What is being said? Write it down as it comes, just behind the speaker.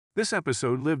This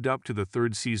episode lived up to the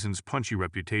third season's punchy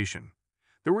reputation.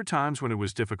 There were times when it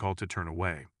was difficult to turn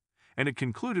away, and it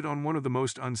concluded on one of the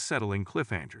most unsettling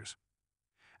cliffhangers.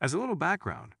 As a little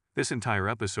background, this entire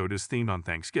episode is themed on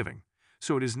Thanksgiving,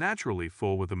 so it is naturally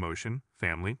full with emotion,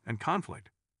 family, and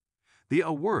conflict. The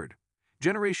L Word,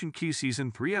 Generation Key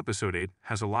Season 3 Episode 8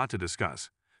 has a lot to discuss,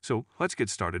 so let's get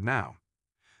started now.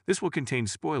 This will contain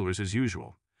spoilers as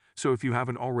usual, so if you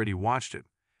haven't already watched it,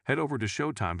 head over to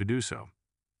Showtime to do so.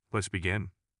 Let's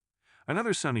begin.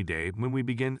 Another sunny day when we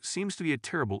begin seems to be a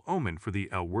terrible omen for the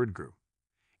L Word group.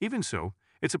 Even so,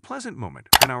 it's a pleasant moment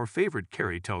when our favorite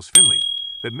Carrie tells Finley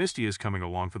that Misty is coming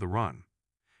along for the run.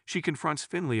 She confronts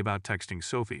Finley about texting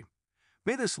Sophie.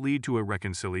 May this lead to a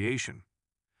reconciliation.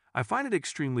 I find it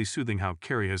extremely soothing how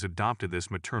Carrie has adopted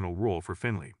this maternal role for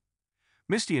Finley.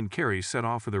 Misty and Carrie set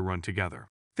off for their run together.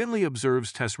 Finley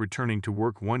observes Tess returning to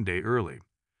work one day early.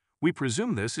 We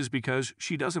presume this is because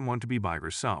she doesn't want to be by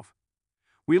herself.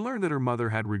 We learn that her mother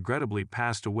had regrettably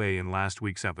passed away in last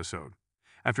week's episode.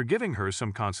 After giving her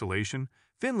some consolation,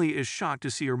 Finley is shocked to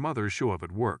see her mother show up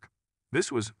at work.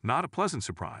 This was not a pleasant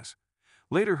surprise.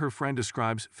 Later, her friend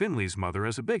describes Finley's mother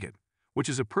as a bigot, which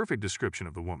is a perfect description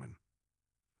of the woman.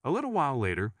 A little while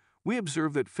later, we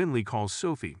observe that Finley calls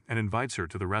Sophie and invites her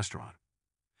to the restaurant.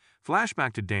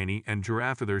 Flashback to Dani and Drew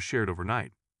after their shared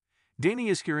overnight.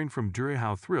 Dani is hearing from Drew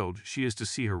how thrilled she is to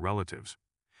see her relatives.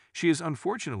 She is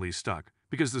unfortunately stuck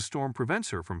because the storm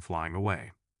prevents her from flying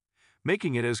away.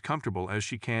 Making it as comfortable as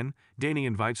she can, Dani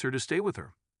invites her to stay with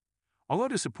her. Although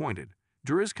disappointed,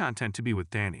 Drew is content to be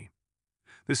with Dani.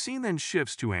 The scene then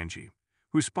shifts to Angie,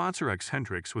 who spots her ex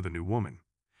Hendrix with a new woman.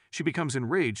 She becomes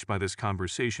enraged by this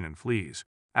conversation and flees.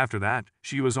 After that,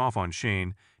 she was off on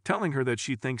Shane, telling her that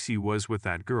she thinks he was with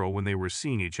that girl when they were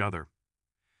seeing each other.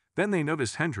 Then they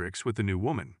notice Hendrix with the new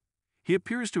woman. He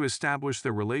appears to establish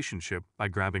their relationship by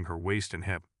grabbing her waist and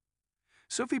hip.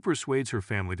 Sophie persuades her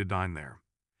family to dine there.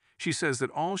 She says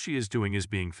that all she is doing is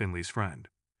being Finley's friend.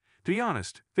 To be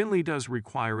honest, Finley does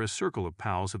require a circle of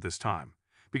pals at this time,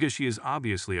 because she is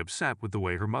obviously upset with the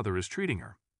way her mother is treating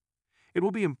her. It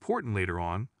will be important later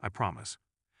on, I promise.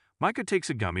 Micah takes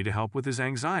a gummy to help with his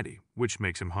anxiety, which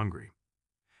makes him hungry.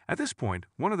 At this point,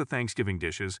 one of the Thanksgiving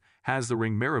dishes has the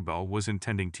ring Maribel was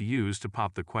intending to use to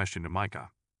pop the question to Micah.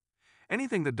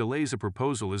 Anything that delays a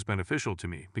proposal is beneficial to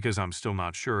me because I'm still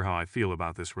not sure how I feel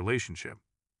about this relationship.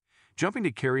 Jumping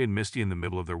to Carrie and Misty in the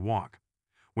middle of their walk.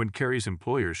 When Carrie's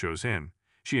employer shows in,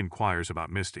 she inquires about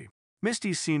Misty.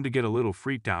 Misty seemed to get a little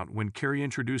freaked out when Carrie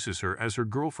introduces her as her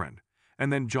girlfriend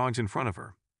and then jogs in front of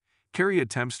her. Carrie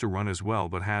attempts to run as well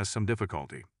but has some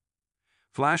difficulty.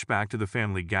 Flashback to the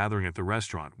family gathering at the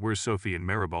restaurant where Sophie and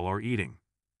Maribel are eating.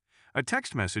 A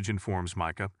text message informs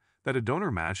Micah that a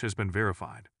donor match has been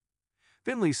verified.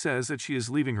 Finley says that she is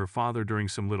leaving her father during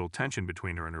some little tension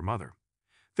between her and her mother.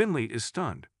 Finley is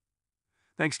stunned.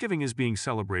 Thanksgiving is being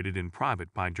celebrated in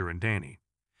private by Drew and Dani.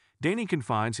 Dani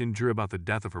confides in Drew about the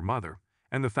death of her mother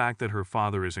and the fact that her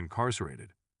father is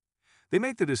incarcerated. They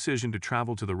make the decision to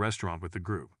travel to the restaurant with the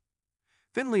group.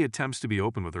 Finley attempts to be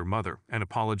open with her mother and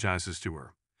apologizes to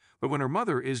her, but when her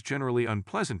mother is generally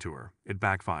unpleasant to her, it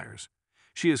backfires.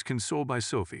 She is consoled by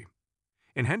Sophie.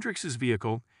 In Hendrix's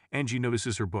vehicle, Angie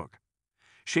notices her book.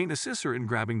 Shane assists her in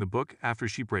grabbing the book after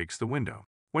she breaks the window.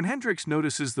 When Hendrix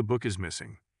notices the book is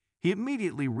missing, he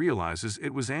immediately realizes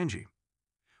it was Angie.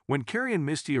 When Carrie and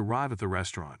Misty arrive at the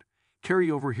restaurant,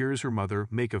 Carrie overhears her mother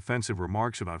make offensive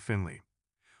remarks about Finley.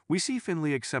 We see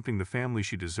Finley accepting the family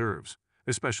she deserves,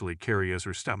 especially Carrie as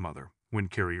her stepmother, when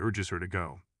Carrie urges her to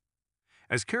go.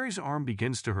 As Carrie's arm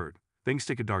begins to hurt, things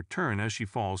take a dark turn as she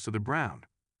falls to the ground.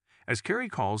 As Carrie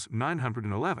calls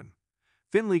 911,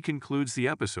 Finley concludes the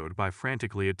episode by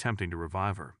frantically attempting to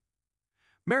revive her.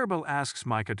 Maribel asks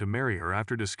Micah to marry her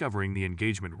after discovering the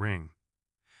engagement ring.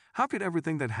 How could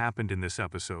everything that happened in this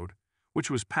episode, which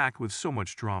was packed with so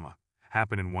much drama,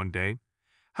 happen in one day?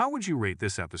 How would you rate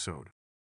this episode?